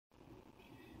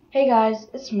Hey guys,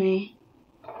 it's me.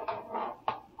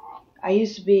 I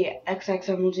used to be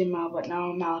XXMLGMal, but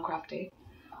now I'm Malacrafty.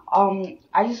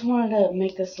 I just wanted to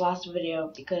make this last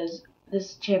video because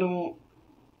this channel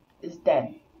is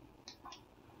dead.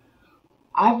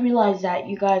 I've realized that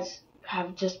you guys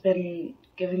have just been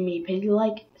giving me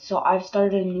piggy-like, so I've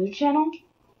started a new channel.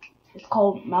 It's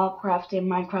called Malacrafty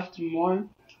Minecraft and More.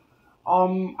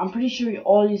 I'm pretty sure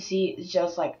all you see is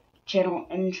just like channel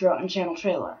intro and channel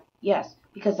trailer. Yes,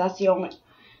 because those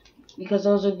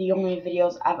are the only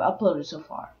videos I've uploaded so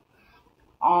far.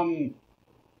 I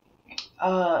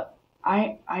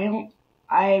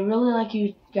really like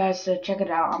you guys to check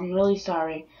it out. I'm really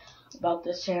sorry about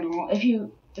this channel. If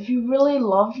you really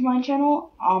loved my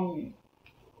channel,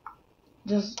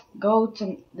 just go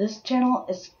to this channel.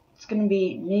 It's gonna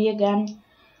be me again,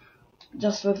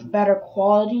 just with better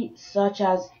quality, such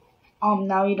as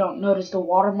now you don't notice the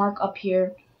watermark up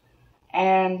here,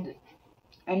 and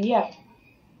yeah.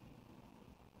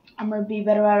 I'm gonna be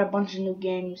better at a bunch of new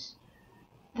games.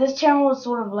 This channel was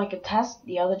sort of like a test,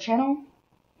 the other channel,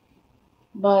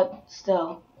 but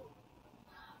still.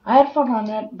 I had fun on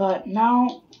it, but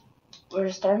now we're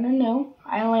starting anew.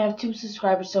 I only have 2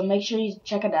 subscribers, so make sure you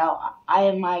check it out. I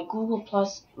have my Google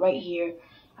Plus right here.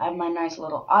 I have my nice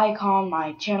little icon,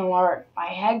 my channel art. My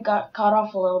head got cut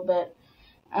off a little bit,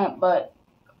 but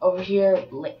over here,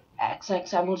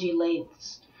 XXMLG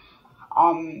Lathes,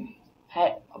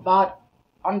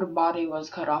 underbody was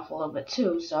cut off a little bit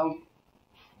too, so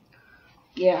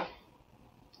yeah.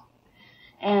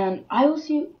 And I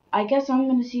guess I'm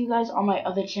gonna see you guys on my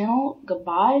other channel.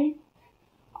 Goodbye.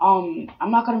 I'm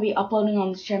not gonna be uploading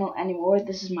on this channel anymore.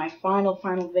 This is my final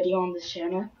video on this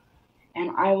channel,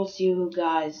 and I will see you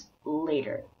guys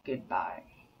later. Goodbye.